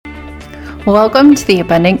Welcome to the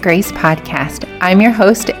Abundant Grace Podcast. I'm your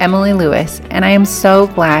host, Emily Lewis, and I am so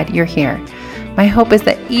glad you're here. My hope is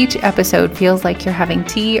that each episode feels like you're having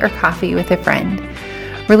tea or coffee with a friend.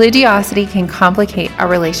 Religiosity can complicate our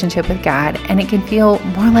relationship with God, and it can feel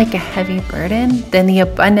more like a heavy burden than the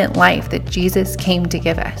abundant life that Jesus came to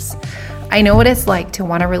give us. I know what it's like to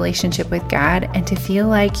want a relationship with God and to feel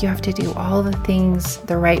like you have to do all the things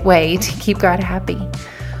the right way to keep God happy.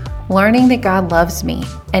 Learning that God loves me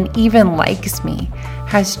and even likes me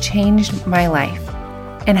has changed my life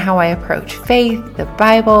and how I approach faith, the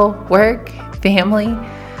Bible, work, family.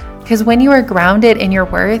 Because when you are grounded in your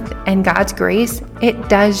worth and God's grace, it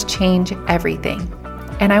does change everything.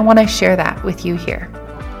 And I want to share that with you here.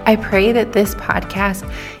 I pray that this podcast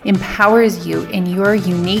empowers you in your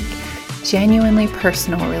unique, genuinely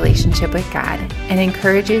personal relationship with God and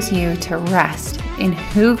encourages you to rest in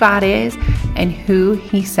who God is and who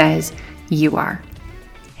He says you are.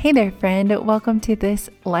 Hey there, friend. Welcome to this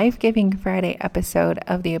Life-Giving Friday episode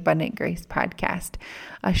of the Abundant Grace Podcast.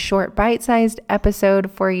 A short bite-sized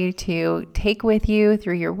episode for you to take with you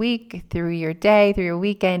through your week, through your day, through your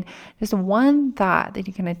weekend. Just one thought that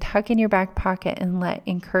you're going to tuck in your back pocket and let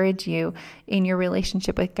encourage you in your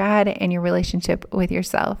relationship with God and your relationship with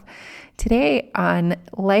yourself. Today on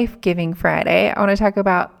Life-Giving Friday, I want to talk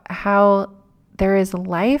about how there is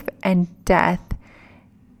life and death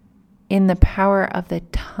in the power of the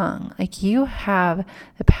tongue. Like you have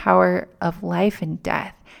the power of life and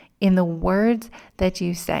death in the words that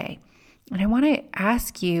you say. And I want to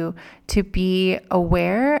ask you to be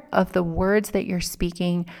aware of the words that you're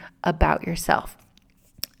speaking about yourself.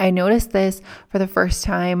 I noticed this for the first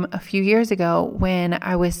time a few years ago when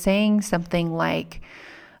I was saying something like,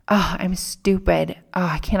 "Oh, I'm stupid. Oh,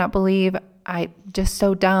 I cannot believe I'm just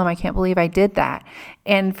so dumb. I can't believe I did that."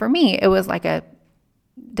 And for me, it was like a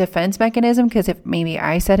defense mechanism because if maybe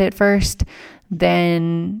I said it first,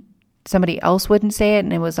 then somebody else wouldn't say it.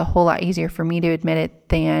 And it was a whole lot easier for me to admit it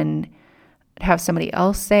than have somebody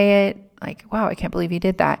else say it. Like, "Wow, I can't believe you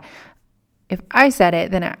did that." If I said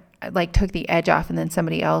it, then I like took the edge off, and then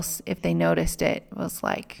somebody else, if they noticed it, was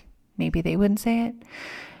like, maybe they wouldn't say it.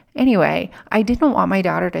 Anyway, I didn't want my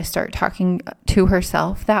daughter to start talking to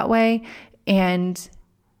herself that way. And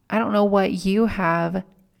I don't know what you have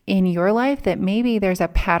in your life that maybe there's a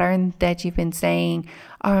pattern that you've been saying,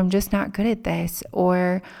 "Oh, I'm just not good at this,"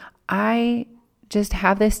 or "I just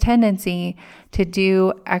have this tendency to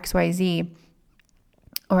do XYZ,"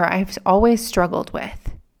 or "I've always struggled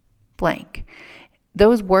with blank."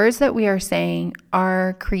 Those words that we are saying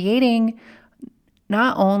are creating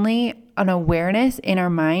not only an awareness in our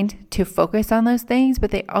mind to focus on those things,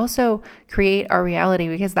 but they also create our reality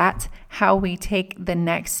because that's how we take the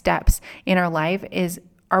next steps in our life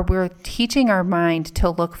we're teaching our mind to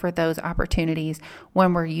look for those opportunities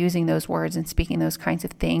when we're using those words and speaking those kinds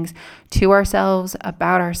of things to ourselves,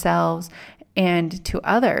 about ourselves, and to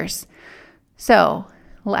others. So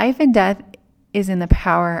life and death is in the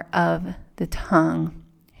power of the tongue.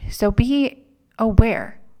 So be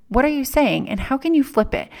aware. What are you saying and how can you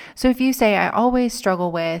flip it? So if you say, "I always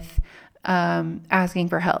struggle with asking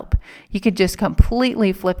for help," you could just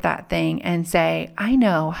completely flip that thing and say, "I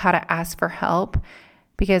know how to ask for help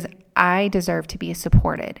because I deserve to be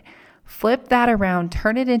supported." Flip that around,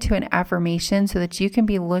 turn it into an affirmation so that you can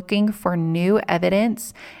be looking for new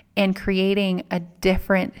evidence and creating a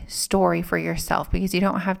different story for yourself because you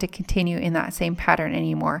don't have to continue in that same pattern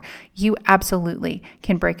anymore. You absolutely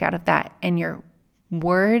can break out of that, and your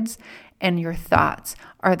words and your thoughts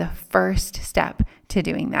are the first step to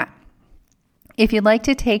doing that. If you'd like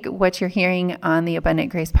to take what you're hearing on the Abundant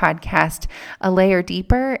Grace Podcast a layer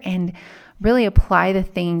deeper and really apply the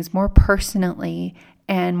things more personally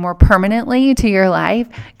and more permanently to your life,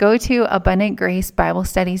 go to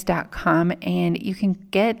abundantgracebiblestudies.com and you can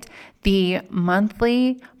get the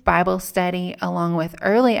monthly Bible study along with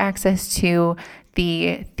early access to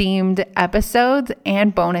the themed episodes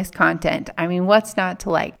and bonus content. I mean, what's not to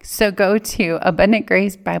like? So go to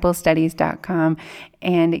abundantgracebiblestudies.com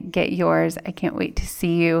and get yours. I can't wait to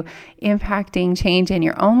see you impacting change in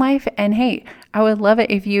your own life. And hey, I would love it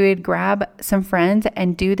if you would grab some friends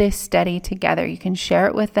and do this study together. You can share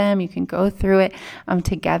it with them. You can go through it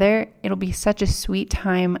together. It'll be such a sweet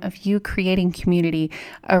time of you creating community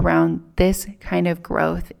around this kind of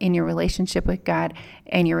growth in your relationship with God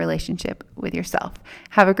and your relationship with yourself.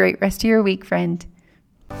 Have a great rest of your week, friend.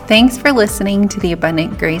 Thanks for listening to the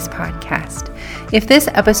Abundant Grace Podcast. If this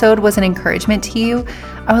episode was an encouragement to you,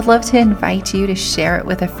 I would love to invite you to share it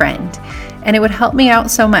with a friend. And it would help me out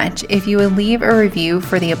so much if you would leave a review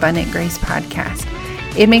for the Abundant Grace Podcast.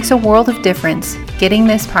 It makes a world of difference getting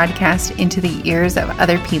this podcast into the ears of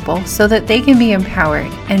other people so that they can be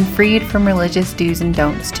empowered and freed from religious do's and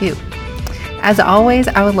don'ts too. As always,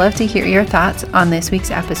 I would love to hear your thoughts on this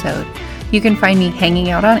week's episode. You can find me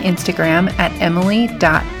hanging out on Instagram at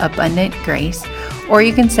emily.abundantgrace, or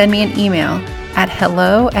you can send me an email at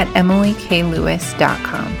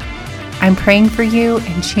hello@emilykLewis.com. I'm praying for you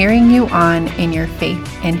and cheering you on in your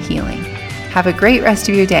faith and healing. Have a great rest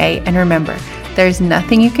of your day, and remember, there's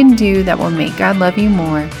nothing you can do that will make God love you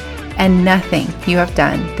more, and nothing you have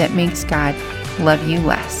done that makes God love you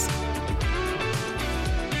less.